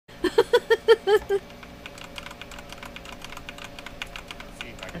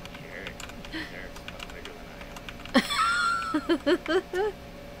No,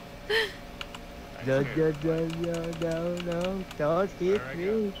 don't hit me. Where am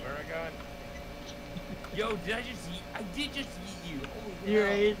I going? Yo, did I just eat? I did just eat you. Holy You're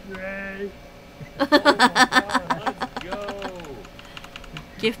hell. Oh my god, let's go.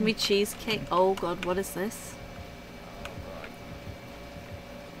 Give me cheesecake. Oh god, what is this?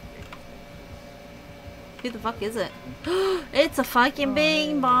 Who the fuck is it? It's a fucking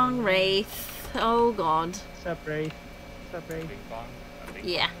Bing Bong Wraith. Oh god. What's up, Wraith? What's up, Wraith? Bing bong. A bing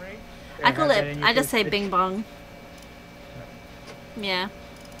Yeah. bong ring? I call it, I just say Bing Bong. Yeah.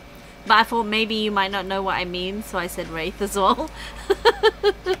 But I thought maybe you might not know what I mean, so I said Wraith as well. No, it's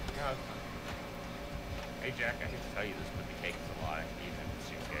fine. Hey Jack, I hate to tell you this, but the cake is a lie, even if it's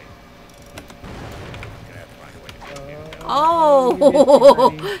cheesecake. You're gonna have to find a way to make it.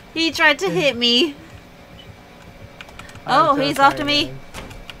 Oh! He tried to hit me. Oh, he's after me.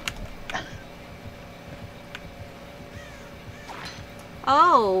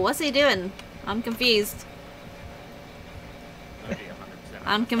 Oh, what's he doing? I'm confused.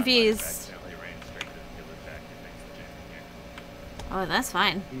 I'm confused. Oh, that's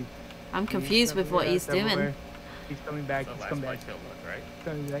fine. I'm confused with what he's doing. He's coming back. He's coming back. Right?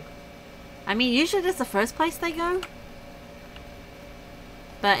 Coming back. I mean, usually that's the first place they go.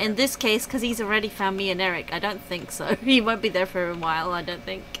 But in this case, because he's already found me and Eric, I don't think so. He won't be there for a while, I don't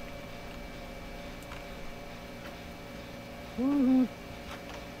think. Woohoo.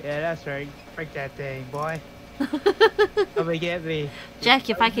 Yeah, that's right. Break that thing, boy. Come and get me. Jack,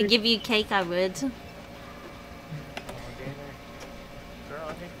 if I could give you cake, I would. Girl,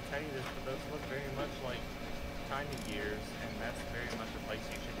 I hate to tell you this, but those look very much like tiny gears, and that's very much a place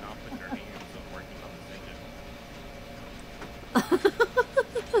you should not put your hands on working on this engine.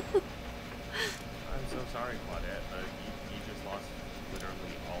 I'm so sorry, Claudette, but you just lost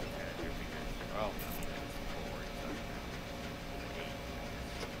literally all at your fingers. Oh, I mean, that's forward, so.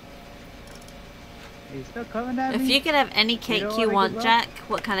 He's still coming at me. If you could have any cake you want, give up? Jack,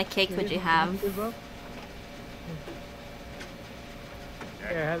 what kind of cake would you have? Give up?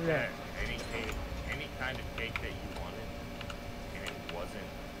 Jack, Here, have that. Any cake, any kind of cake that you wanted, and it wasn't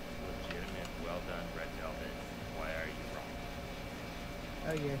legitimate, well done red velvet, why are you wrong?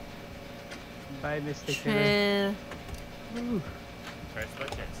 Oh yeah. Bye, Mr. True. Killer. Ooh. Tres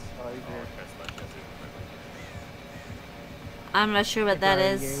leches. Oh, you did. Tres leches. I'm not sure what that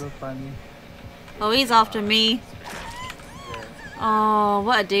is. Funny. Oh, he's after me. Oh,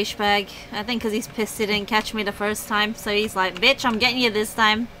 what a douchebag. I think because he's pissed he didn't catch me the first time, so he's like, bitch, I'm getting you this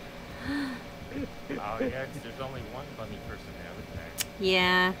time. Oh yeah, 'cause there's only one bunny person now, isn't there?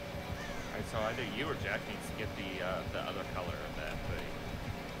 Yeah. Alright, so either you or Jack needs to get the other color of that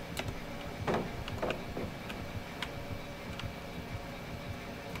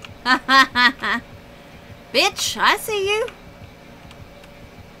thing. Bitch, I see you.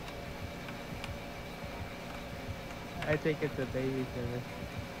 I think it's a baby killer.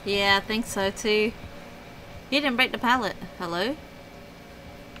 Yeah, I think so too. He didn't break the pallet. Hello?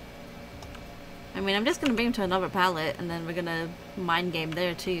 I mean, I'm just gonna bring him to another pallet and then we're gonna mind game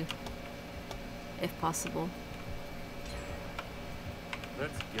there too. If possible.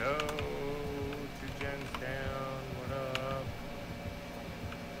 Let's go. 2 gens down. What up?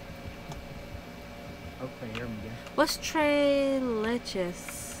 Okay, here we go. What's Tres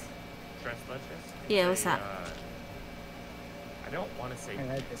Leches? Tres leches? Yeah, what's that? I don't want to say I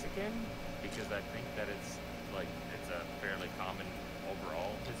like it. Mexican because I think that it's a fairly common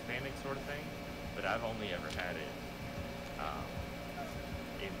overall Hispanic sort of thing, but I've only ever had it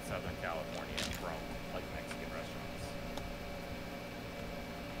in Southern California from like Mexican restaurants.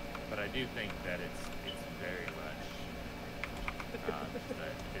 But I do think that it's very much just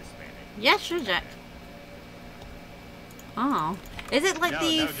a Hispanic. Yeah, sure, Jack. Oh, is it like No,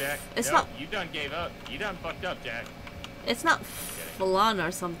 Jack. It's no, not. You done gave up. You done fucked up, Jack. It's not flan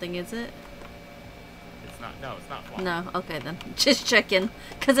or something, is it? It's not. No, it's not flan. No. Okay then. Just checking,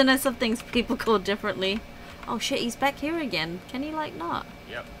 cause I know some things people call differently. Oh shit, he's back here again. Can he like not?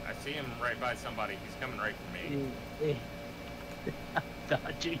 Yep, I see him right by somebody. He's coming right for me. I'm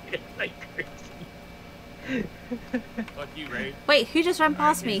dodging it like crazy. Fuck you, Wraith. Wait, who just ran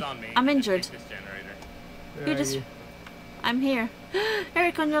past He's me? on me. I'm Just injured. kick this generator. Where Who are just? you? I'm here.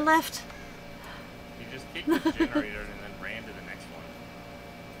 Eric on your left. He just kicked this generator and then ran to the next one.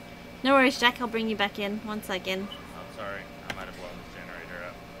 No worries, Jack. I'll bring you back in. 1 second. I'm sorry. I might have blown this generator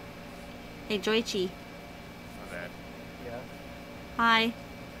up. Hey, Joichii. My bad. Yeah. Hi.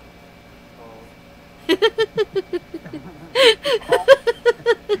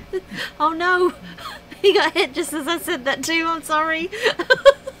 Oh no! He got hit just as I said that too. I'm sorry.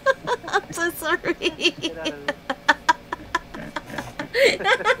 I'm so sorry.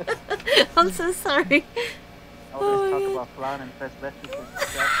 I'm so sorry. Always talk about flan and press left before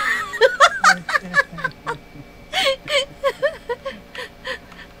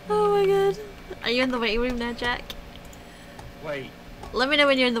Oh my god. Are you in the waiting room now, Jack? Wait, Let me know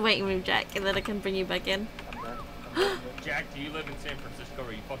when you're in the waiting room, Jack, and then I can bring you back in. I'm done. Jack, do you live in San Francisco?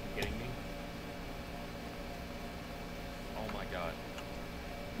 Are you fucking kidding me? Oh my god.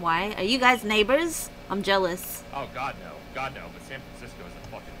 Why? Are you guys neighbors? I'm jealous. Oh god no. God no, but San Francisco is a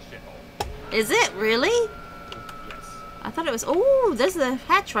fucking shithole. Is it really? Yes. I thought it was. Oh, there's the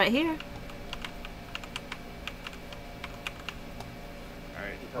hatch right here.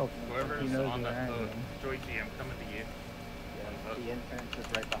 Alright, Oh, whoever's he knows on the where I hook, am. Joichii, I'm coming to you. Yeah, the entrance is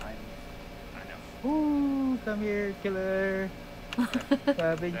right behind me. I know. Ooh, come here, killer. Come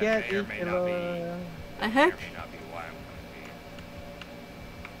and That get may or me, may not killer. I May hope. or may not be why I'm coming to you.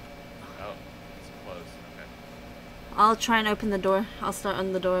 Oh, it's close. Okay. I'll try and open the door. I'll start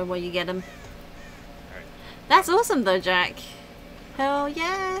on the door while you get him. Alright. That's awesome, though, Jack. Hell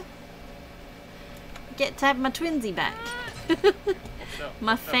yeah. Get to have my twinsy back. What's up?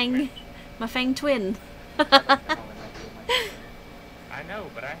 my What's up, Feng, man? my Feng twin. I don't know when I do my I know,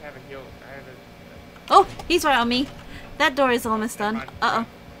 but I have a heal. I have a. Oh, he's right on me. That door is almost Never done. mind. Uh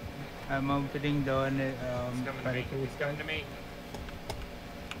I'm opening door and He's coming to me. He's coming to me.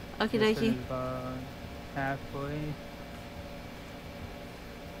 oh. Okie This one dokie. is about halfway.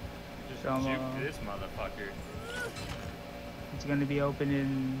 Just Come juke on. this motherfucker. It's gonna be open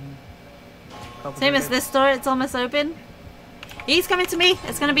in a couple Same as seconds. this door. It's almost open. He's coming to me.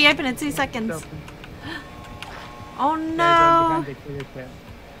 It's gonna be open in 2 It's seconds. open. Oh Guys, I'm no. behind the clear cap.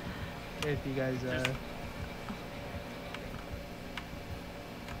 If you guys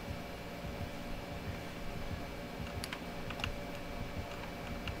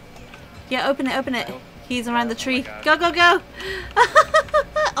Yeah, open it, open it. He's around the tree. God. Go, go, go!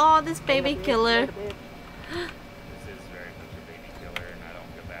 Oh, this baby killer. This is very much a baby killer, and I don't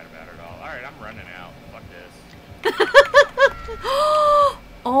feel bad about it at all. Alright, I'm running out. Fuck this.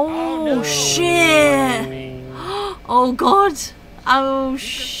 Oh, no. shit! Oh god! Oh You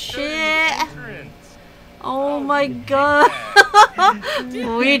shit! just turned the entrance. Oh Oh, my you god!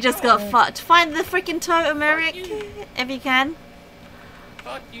 dickhead. We just got fucked. Find the freaking totem, Eric, you. if you can.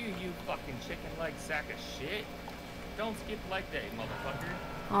 Fuck you, you fucking chicken leg sack of shit. Don't skip leg day, motherfucker.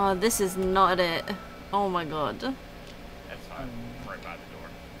 Oh, this is not it. Oh my god. That's fine. I'm right by the door.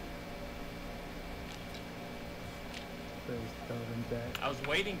 first totem back. I was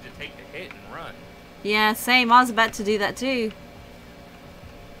waiting to take the hit and run, Yeah, same. I was about to do that too.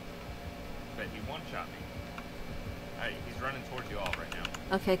 but he one-shot me. Alright, he's running towards you all right now.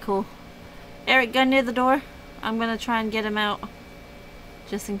 Okay, cool. Eric, go near the door. I'm gonna try and get him out.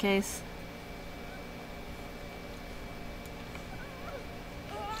 Just in case.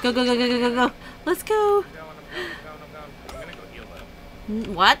 Go, go, go, go, go, go, go. Let's go. I'm going. I'm gonna go heal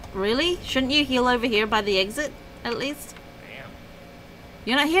though. What? Really? Shouldn't you heal over here by the exit, at least? Damn.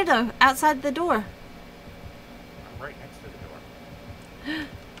 You're not here though. Outside the door. I'm right next to the door.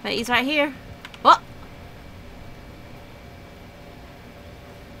 Wait, he's right here. What?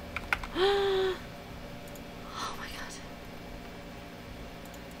 Oh my god.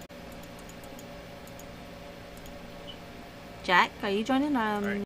 Jack, are you joining? Alright.